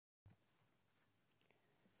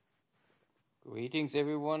Greetings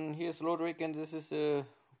everyone, here's Lodric and this is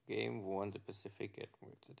Game 1, the Pacific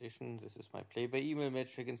Admirals Edition. This is my play by email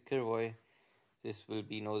match against KilRoy. This will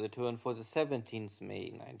be now the turn for the 17th May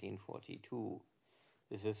 1942.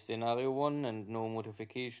 This is scenario 1 and no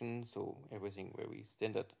modification, so everything very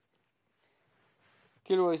standard.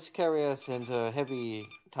 KilRoy's carriers and heavy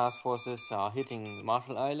task forces are hitting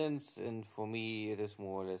Marshall Islands, and for me it is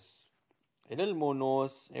more or less a little more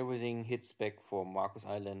north. Everything hits back for Marcus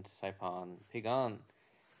Island, Saipan, Pegan.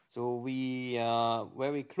 So we are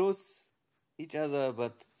very close each other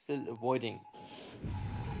but still avoiding.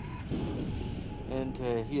 And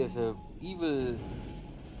here's a evil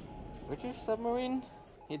British submarine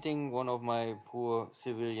hitting one of my poor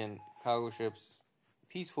civilian cargo ships.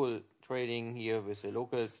 Peaceful trading here with the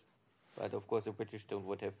locals, but of course the British don't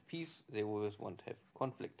want to have peace, they always want to have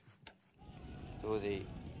conflict. So they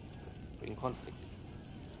bring conflict.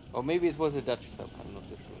 Or maybe it was a Dutch sub, I'm not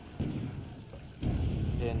so sure.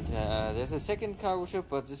 And there's a second cargo ship,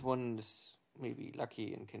 but this one is maybe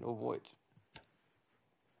lucky and can avoid.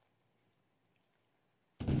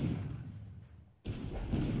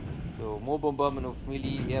 So more bombardment of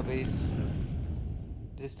Mili airbase.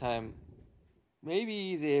 This time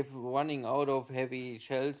maybe they're running out of heavy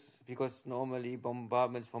shells, because normally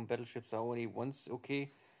bombardments from battleships are only once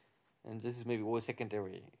okay. And this is maybe all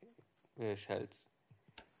secondary shells.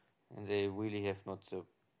 And they really have not the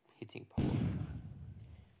hitting power.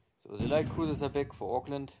 So the light cruisers are back for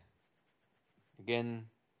Auckland. Again,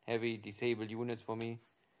 heavy disabled units for me.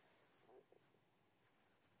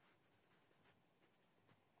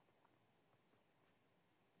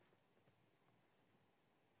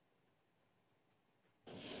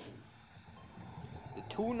 The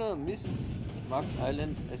tuna missed Marcus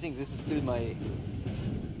Island. I think this is still my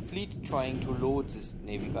fleet trying to load this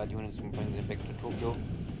Navy Guard units and bring them back to Tokyo.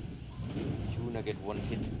 Tuna get one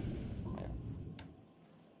hit. Yeah.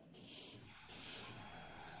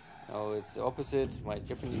 Now it's the opposite. My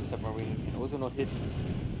Japanese submarine can also not hit.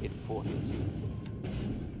 Hit 4 hits.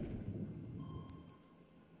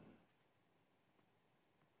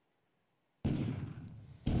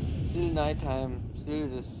 Still nighttime. Still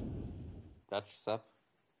this Dutch sub.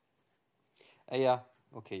 Yeah,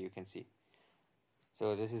 okay, you can see.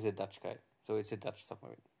 So this is a Dutch guy. So it's a Dutch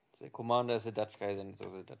submarine. The commander is a Dutch guy, then it's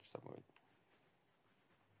also a Dutch submarine.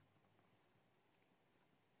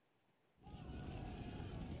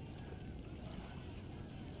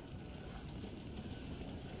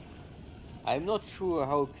 I'm not sure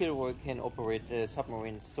how KilRoy can operate a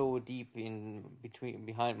submarine so deep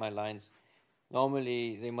behind my lines.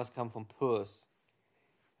 Normally they must come from Perth.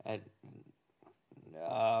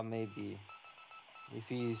 Maybe if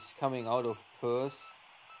he's coming out of Perth.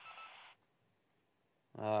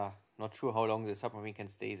 Not sure how long the submarine can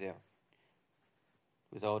stay there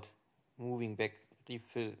without moving back,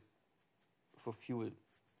 refill for fuel.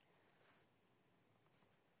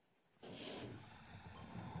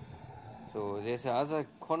 So there's another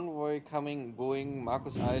convoy going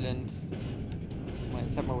Marcus Island. My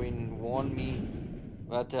submarine warned me,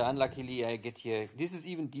 but unluckily I get here. This is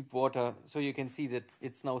even deep water, so you can see that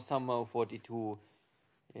it's now summer 42.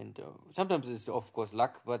 And sometimes it's of course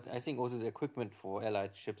luck, but I think also the equipment for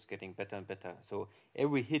Allied ships getting better and better. So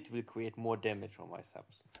every hit will create more damage on my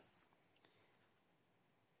subs.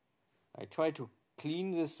 I try to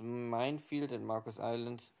clean this minefield at Marcus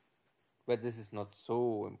Island, but this is not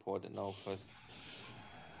so important now. First,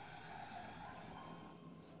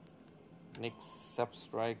 next sub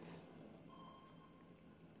strike.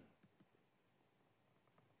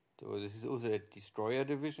 So this is also a destroyer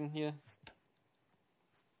division here.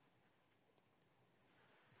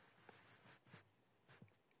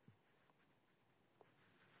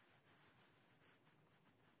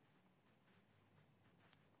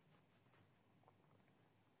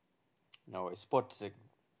 Now I spot the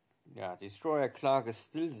destroyer Clark is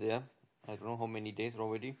still there. I don't know how many days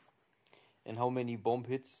already and how many bomb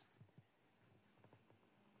hits.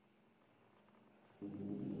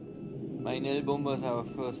 My Nell bombers are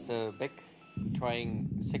first back,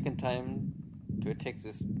 trying second time to attack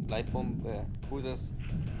this light bomb cruisers.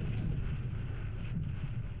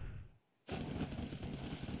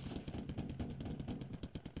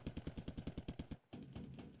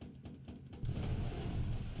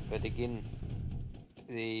 But again,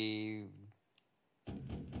 they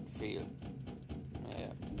fail.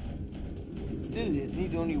 Still, it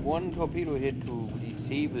needs only one torpedo hit to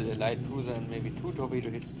disable a light cruiser and maybe 2 torpedo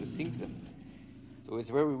hits to sink them. So it's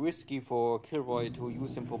very risky for KilRoy to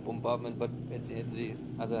use them for bombardment, but at the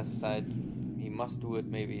other side, he must do it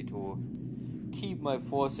maybe to keep my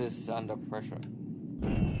forces under pressure.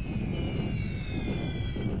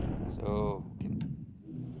 So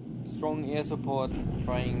strong air support,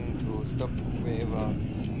 trying to stop wherever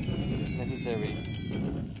it is necessary,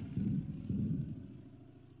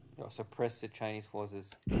 or suppress the Chinese forces.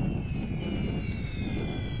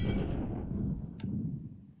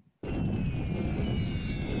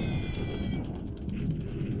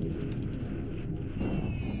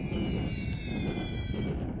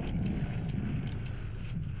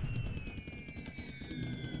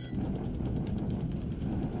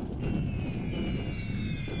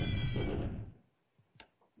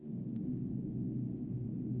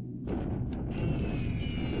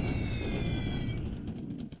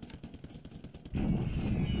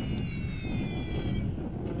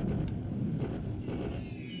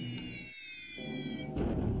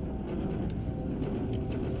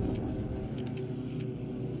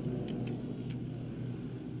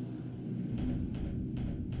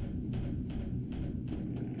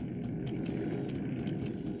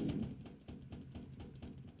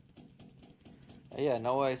 Yeah,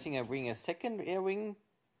 now I think I bring a second air wing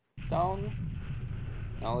down.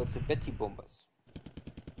 Now it's the Betty bombers.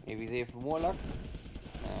 Maybe they have more luck.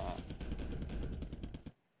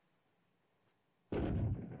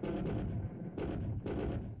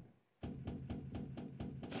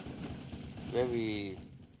 Very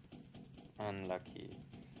unlucky.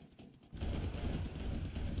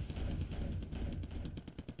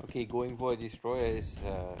 Okay, going for a destroyer is,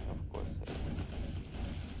 of course,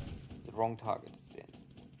 the wrong target at the end.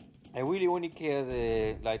 I really only care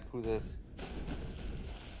the light cruisers,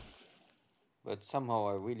 but somehow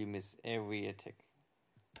I really miss every attack.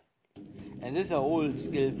 And these are all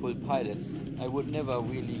skillful pilots. I would never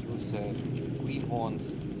really use greenhorns,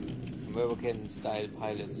 American style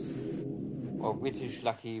pilots, or British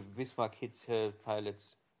lucky Bismarck hit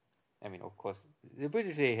pilots. I mean, of course, the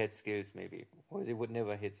British, they had skills maybe, or they would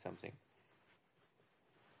never hit something.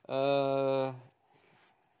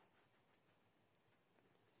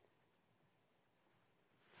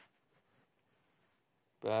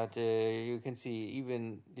 But you can see,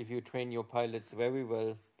 even if you train your pilots very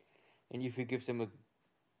well, and if you give them a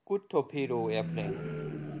good torpedo airplane,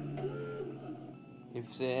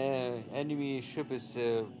 if the enemy ship is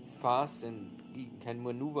fast and can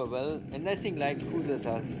maneuver well, and I think light cruisers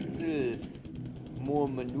are still more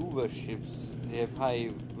maneuver ships. They have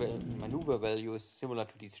high maneuver values similar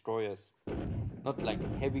to destroyers. Not like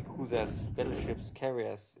heavy cruisers, battleships,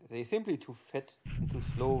 carriers. They're simply too fat and too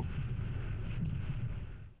slow.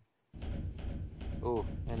 Oh,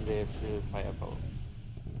 and they have still firepower.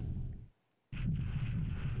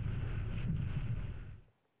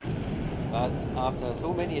 But after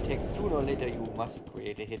so many attacks, sooner or later you must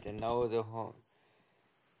create a hit, and now the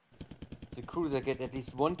cruiser get at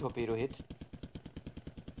least one torpedo hit.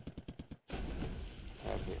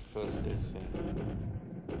 Okay, first this thing.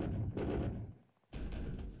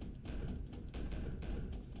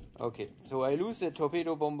 Okay, so I lose a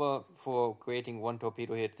torpedo bomber for creating one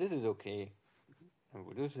torpedo hit. This is okay.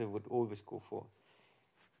 This I would always go for.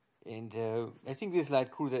 And I think this light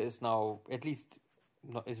cruiser is now, at least,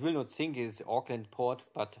 it will not sink its Auckland port,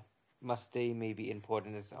 but must stay maybe in port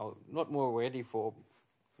and is not more ready for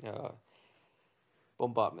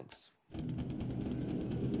bombardments.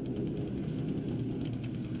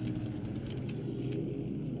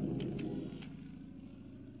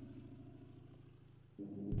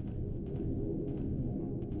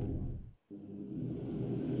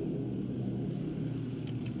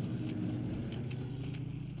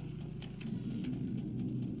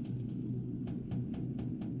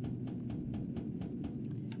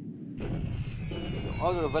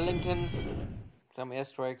 Also Wellington, some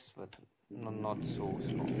airstrikes, but not so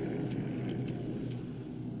strong.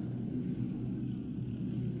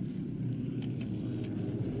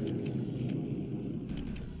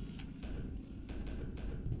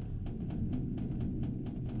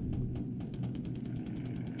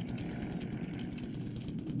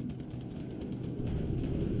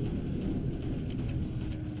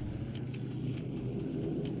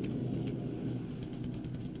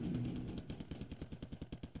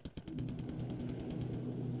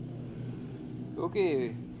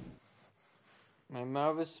 Okay, my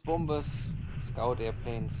Marvis bombers, scout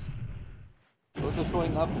airplanes, also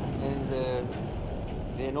showing up, and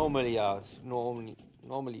they normally are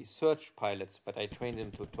normally search pilots, but I train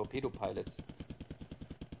them to torpedo pilots.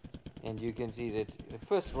 And you can see that the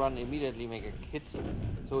first run immediately make a hit,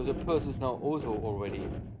 so the Perth is now also already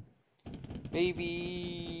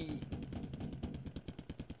maybe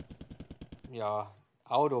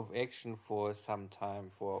out of action for some time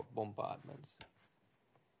for bombardments.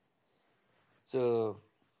 So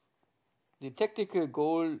the tactical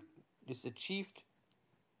goal is achieved.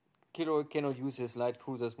 KilRoy cannot use his light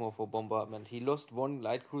cruisers more for bombardment. He lost one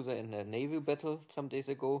light cruiser in a naval battle some days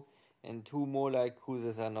ago, and 2 more light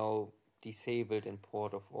cruisers are now disabled in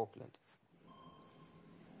port of Auckland.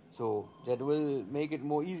 So that will make it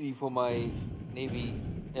more easy for my navy,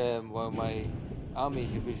 my army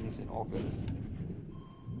divisions in Auckland.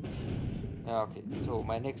 Okay, so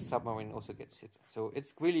my next submarine also gets hit. So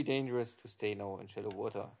it's really dangerous to stay now in shallow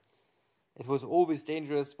water. It was always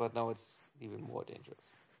dangerous, but now it's even more dangerous.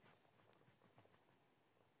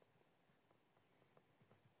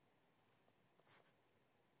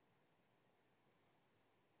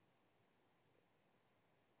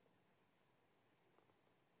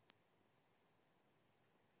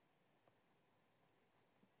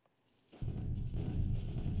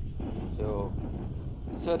 So,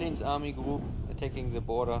 13th Army Group attacking the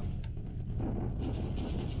border.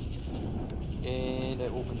 And I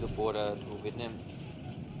open the border to Vietnam.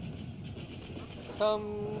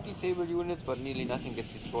 Some disabled units, but nearly nothing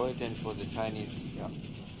gets destroyed, and for the Chinese, yeah.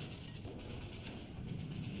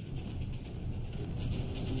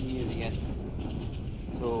 It's near the end.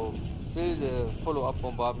 So, still the follow-up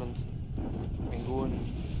bombardment. Rangoon.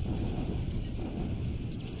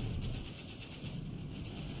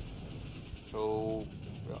 So,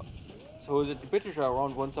 yeah. So the British are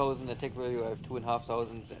around 1,000 attack value. I have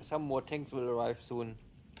 2,500. Some more tanks will arrive soon.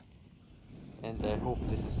 And I hope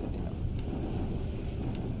this is enough.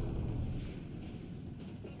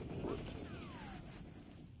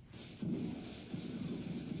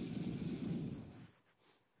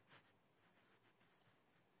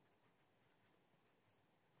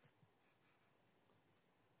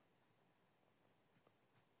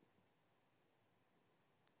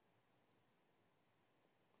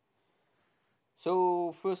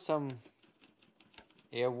 So first, some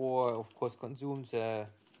air war of course consumes, or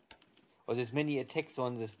there's many attacks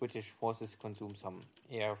on this British forces consume some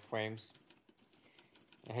airframes.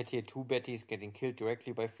 I had here 2 Bettys getting killed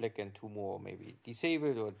directly by flak and 2 more maybe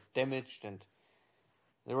disabled or damaged, and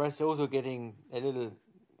the rest also getting a little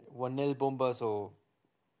 1L bombers or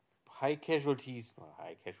high casualties, not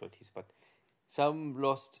high casualties, but some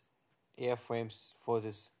lost airframes for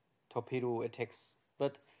this torpedo attacks.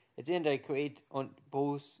 But at the end I create on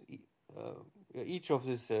both, each of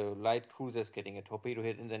these light cruisers getting a torpedo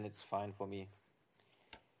hit, and then it's fine for me.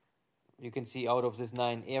 You can see out of these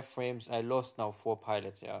 9 airframes, I lost now 4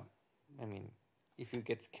 pilots, yeah. I mean, if you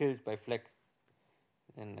get killed by flak,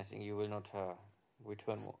 then I think you will not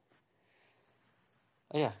return more.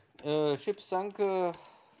 Yeah, ship sunk, was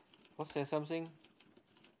there something?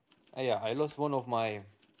 Yeah, I lost one of my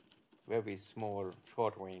very small,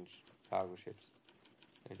 short-range cargo ships.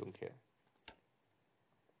 I don't care.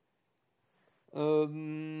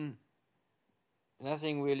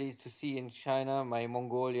 Nothing really to see in China. My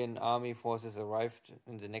Mongolian army forces arrived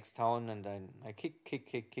in the next town, and then I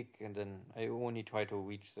kick, and then I only try to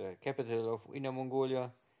reach the capital of Inner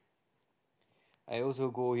Mongolia. I also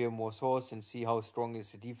go here more south and see how strong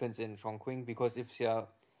is the defense in Chongqing, because if there are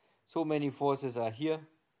so many forces are here,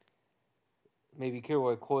 maybe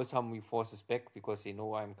KilRoy calls some forces back because they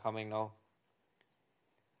know I'm coming now.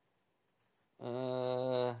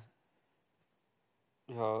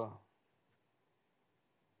 Yeah.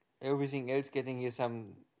 Everything else getting here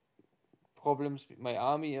some problems. My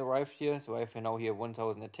army arrived here, so I have now here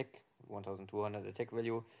 1,000 attack, 1,200 attack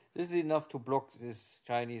value. This is enough to block this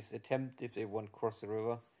Chinese attempt if they want to cross the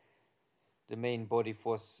river. The main body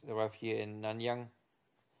force arrived here in Nanyang,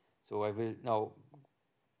 so I will now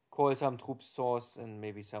call some troops source and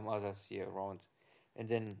maybe some others here around, and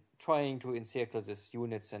then trying to encircle these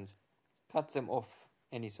units and cut them off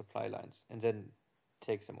any supply lines, and then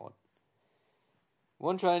take them out.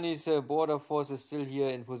 One Chinese border force is still here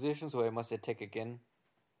in position, so I must attack again,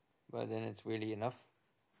 but then it's really enough.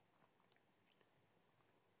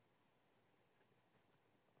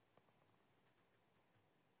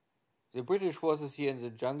 The British forces here in the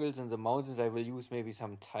jungles and the mountains, I will use maybe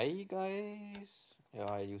some Thai guys. Yeah,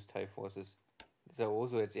 I use Thai forces. These are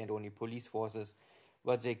also at the end only police forces,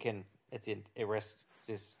 but they can at the end arrest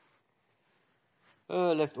this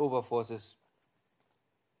leftover forces.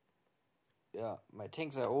 Yeah, my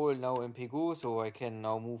tanks are all now in Pegu, so I can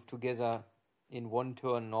now move together in 1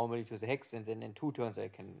 turn normally to the hex, and then in 2 turns I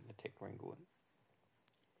can attack Rangoon.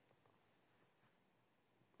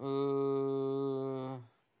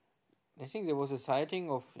 I think there was a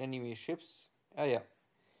sighting of enemy ships. Ah, yeah.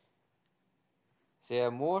 There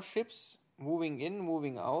are more ships moving in,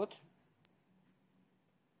 moving out.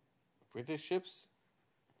 British ships.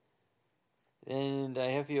 And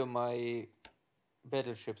I have here my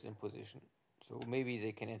battleships in position. So maybe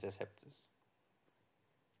they can intercept this.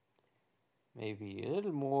 maybe a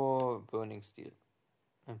little more burning steel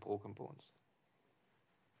and broken bones.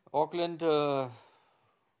 Auckland or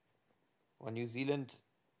New Zealand.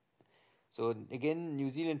 So again,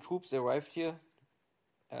 New Zealand troops arrived here.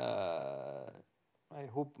 I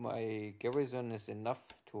hope my garrison is enough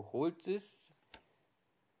to hold this.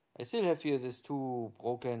 I still have here these 2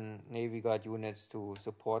 broken Navy Guard units to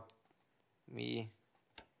support me.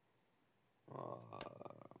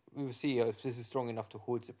 We will see if this is strong enough to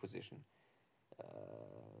hold the position.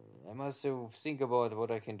 I must think about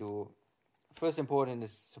what I can do. First important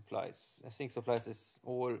is supplies. I think supplies is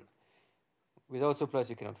all. Without supplies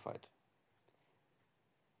you cannot fight.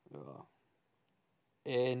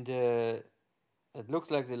 And it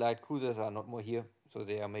looks like the light cruisers are not more here, so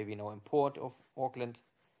they are maybe now in port of Auckland.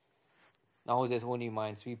 Now there's only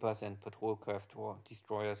minesweepers and patrol craft or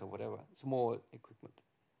destroyers or whatever, small equipment.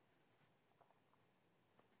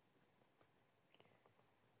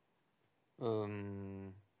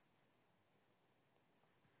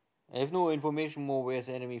 I have no information more where's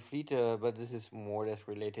the enemy fleet, but this is more or less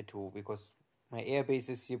related to, because my air base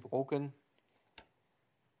is here broken.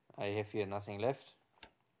 I have here nothing left.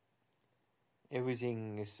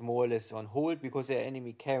 Everything is more or less on hold because there are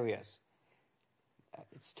enemy carriers.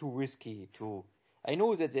 It's too risky to... I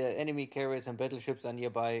know that there are enemy carriers and battleships are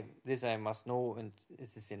nearby. This I must know, and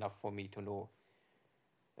this is enough for me to know.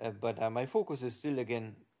 But my focus is still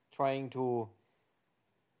again trying to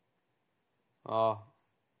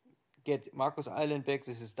get Marcos Island back.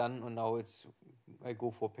 This is done, and now I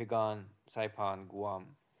go for Pagan, Saipan, Guam,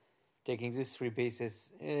 taking these 3 bases,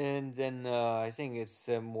 and then I think it's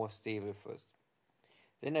more stable first.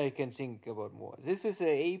 Then I can think about more. This is a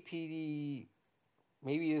APD.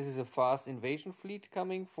 Maybe this is a fast invasion fleet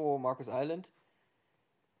coming for Marcos Island.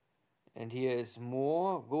 And here is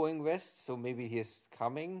more going west, so maybe he is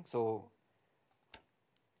coming. So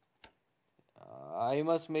I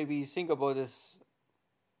must maybe think about this.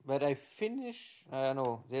 But I don't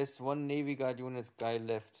know, there's 1 Navy Guard unit guy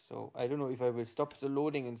left. So I don't know if I will stop the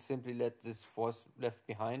loading and simply let this force left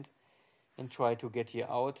behind and try to get here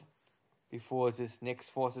out before this next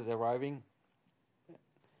force is arriving.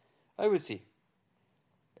 I will see.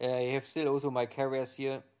 I have still also my carriers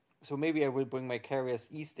here, so maybe I will bring my carriers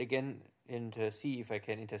east again and see if I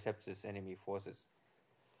can intercept these enemy forces.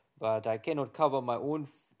 But I cannot cover my own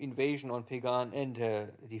invasion on Pagan and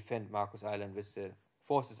defend Marcos Island with the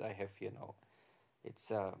forces I have here now. It's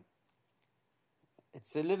a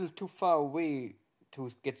little too far away to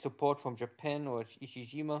get support from Japan or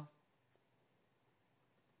Ishijima.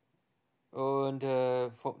 And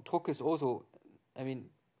Truk is also,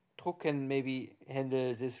 Truk can maybe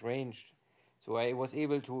handle this range. So I was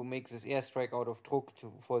able to make this airstrike out of Truk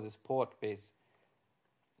for this port base.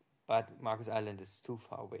 But Marcos Island is too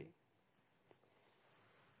far away.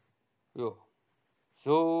 Yeah.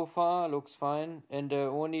 So far looks fine. And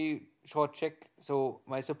only short check. So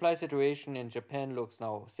my supply situation in Japan looks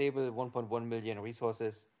now stable. 1.1 million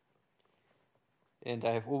resources. And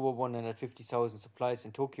I have over 150,000 supplies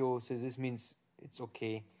in Tokyo, so this means it's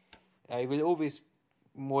okay. I will always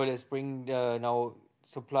more or less bring now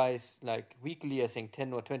supplies like weekly, I think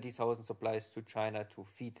 10 or 20,000 supplies to China to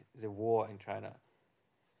feed the war in China.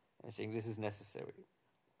 I think this is necessary.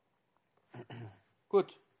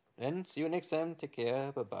 Good, then see you next time, take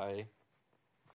care, bye bye.